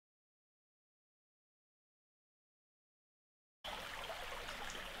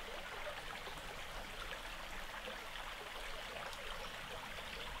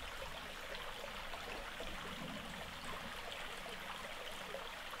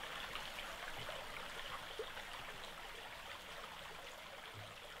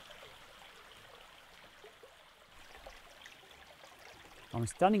I'm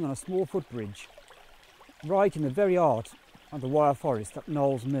standing on a small footbridge right in the very heart of the Wyre Forest at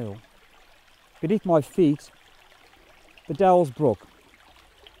Dowles Mill. Beneath my feet, the Dowles Brook,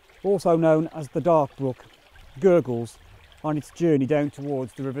 also known as the Dark Brook, gurgles on its journey down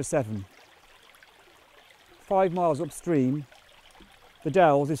towards the River Severn. 5 miles upstream, the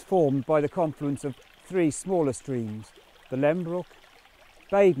Dowles is formed by the confluence of 3 smaller streams, the Lem Brook,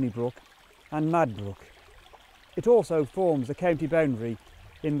 Babeney Brook and Mad Brook. It also forms the county boundary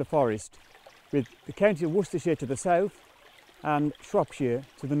in the forest, with the county of Worcestershire to the south and Shropshire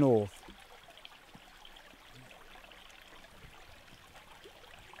to the north.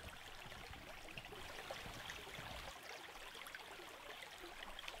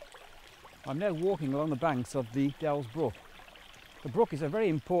 I'm now walking along the banks of the Dowles Brook. The brook is a very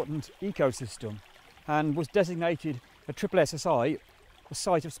important ecosystem and was designated a SSSI, a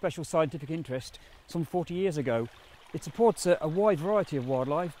Site of Special Scientific Interest, some 40 years ago. It supports a wide variety of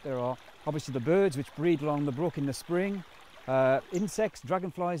wildlife. There are obviously the birds which breed along the brook in the spring, insects,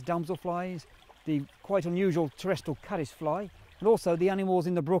 dragonflies, damselflies, the quite unusual terrestrial caddisfly, and also the animals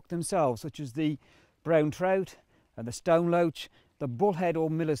in the brook themselves, such as the brown trout and the stone loach, the bullhead or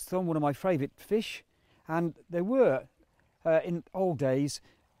miller's thumb, one of my favourite fish, and there were, in old days,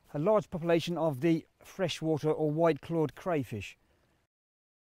 a large population of the freshwater or white-clawed crayfish.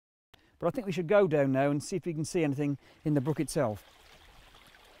 But I think we should go down now and see if we can see anything in the brook itself.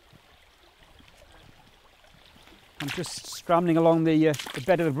 I'm just scrambling along the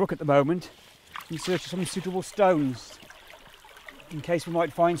bed of the brook at the moment in search of some suitable stones, in case we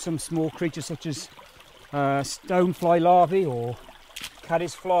might find some small creatures such as stonefly larvae or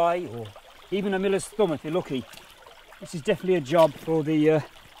caddisfly or even a miller's thumb if you're lucky. This is definitely a job for the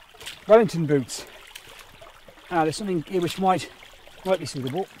Wellington boots. There's something here which might be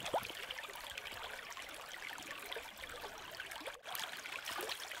suitable.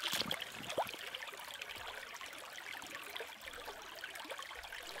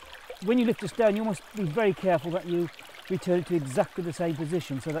 When you lift this down, you must be very careful that you return it to exactly the same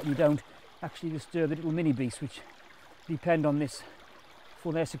position so that you don't actually disturb the little mini beasts which depend on this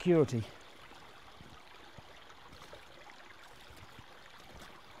for their security.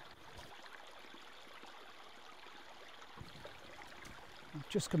 I've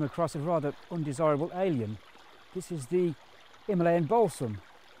just come across a rather undesirable alien. This is the Himalayan balsam,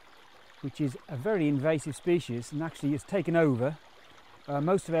 which is a very invasive species and actually has taken over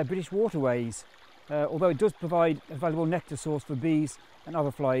most of our British waterways, although it does provide a valuable nectar source for bees and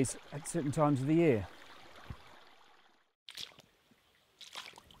other flies at certain times of the year.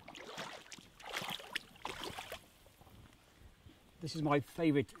 This is my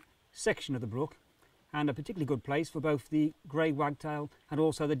favourite section of the brook and a particularly good place for both the grey wagtail and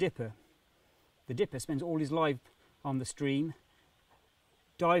also the dipper. The dipper spends all his life on the stream,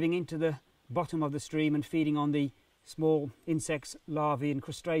 diving into the bottom of the stream and feeding on the small insects, larvae and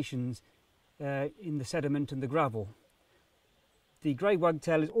crustaceans in the sediment and the gravel. The grey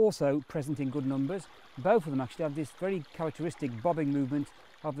wagtail is also present in good numbers. Both of them actually have this very characteristic bobbing movement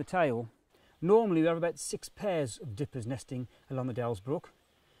of the tail. Normally we have about 6 pairs of dippers nesting along the Dowles Brook,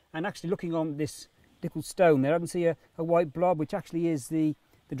 and actually looking on this little stone there I can see a white blob which actually is the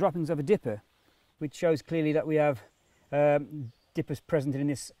droppings of a dipper, which shows clearly that we have dippers present in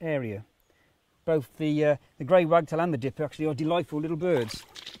this area. Both the grey wagtail and the dipper actually are delightful little birds.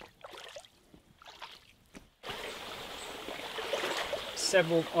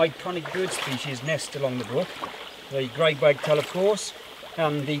 Several iconic bird species nest along the brook. The grey wagtail, of course,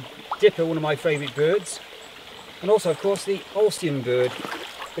 and the dipper, one of my favourite birds, and also, of course, the Alcyon bird,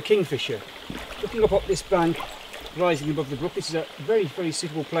 the kingfisher. Looking up this bank, rising above the brook, this is a very, very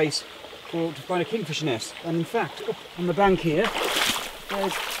suitable place to find a kingfisher nest. And in fact, up on the bank here,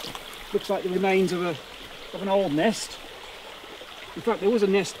 looks like the remains of an old nest. In fact, there was a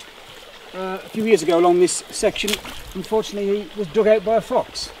nest a few years ago along this section. Unfortunately, it was dug out by a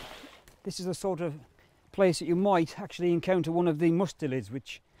fox. This is the sort of place that you might actually encounter one of the mustelids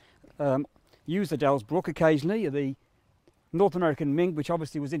which use the Dowles Brook occasionally, the North American mink, which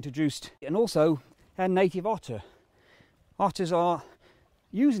obviously was introduced, and also a native otter. Otters are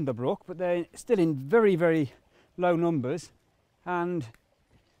using the brook, but they're still in very, very low numbers and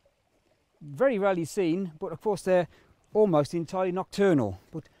very rarely seen, but of course they're almost entirely nocturnal.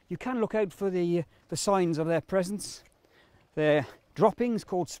 But you can look out for the signs of their presence, their droppings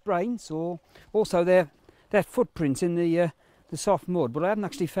called sprains, or also their footprints in the soft mud. But I haven't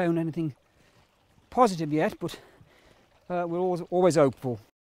actually found anything positive yet, but we're always hopeful.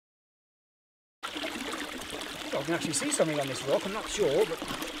 Well, I can actually see something on this rock, I'm not sure, but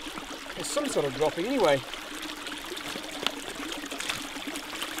there's some sort of dropping anyway.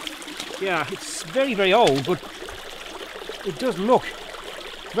 Yeah, it's very, very old, but it does look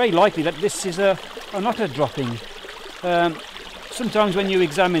very likely that this is an otter dropping. Sometimes when you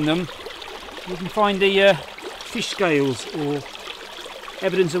examine them, you can find the fish scales or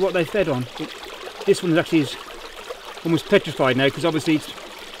evidence of what they fed on. But this one actually is almost petrified now, because obviously it's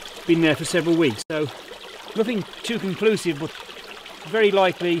been there for several weeks. So nothing too conclusive, but very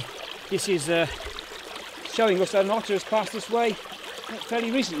likely this is showing us that an otter has passed this way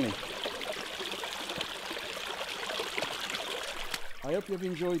fairly recently. I hope you've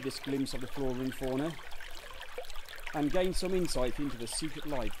enjoyed this glimpse of the flora and fauna and gained some insight into the secret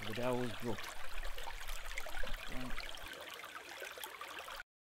life of the Dowles Brook. Right.